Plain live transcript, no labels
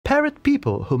Parrot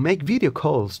people who make video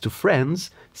calls to friends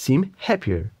seem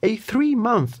happier. A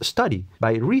 3-month study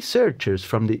by researchers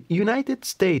from the United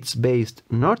States-based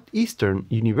Northeastern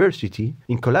University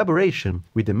in collaboration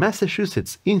with the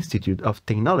Massachusetts Institute of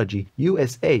Technology,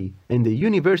 USA, and the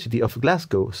University of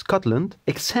Glasgow, Scotland,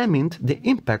 examined the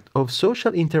impact of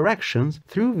social interactions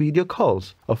through video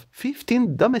calls of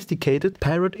 15 domesticated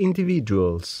parrot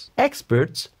individuals.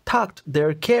 Experts taught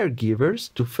their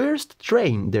caregivers to first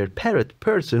train their parrot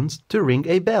persons to ring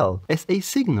a bell as a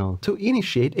signal to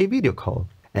initiate a video call,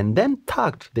 and then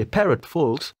taught the parrot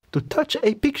folks to touch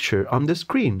a picture on the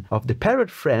screen of the parrot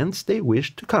friends they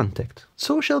wished to contact.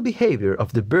 Social behavior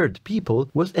of the bird people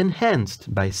was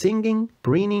enhanced by singing,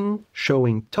 preening,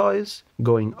 showing toys,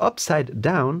 going upside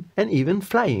down, and even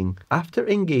flying after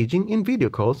engaging in video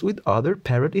calls with other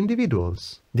parrot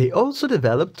individuals. They also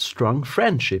developed strong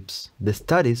friendships. The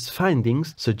study's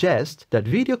findings suggest that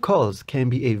video calls can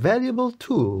be a valuable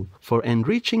tool for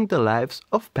enriching the lives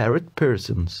of parrot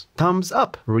persons. Thumbs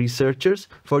up, researchers,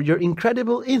 for your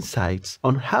incredible insights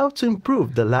on how to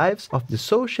improve the lives of the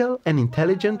social and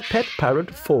intelligent pet parrot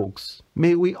folks.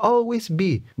 May we always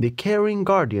be the caring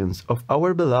guardians of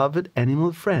our beloved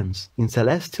animal friends in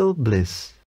celestial bliss.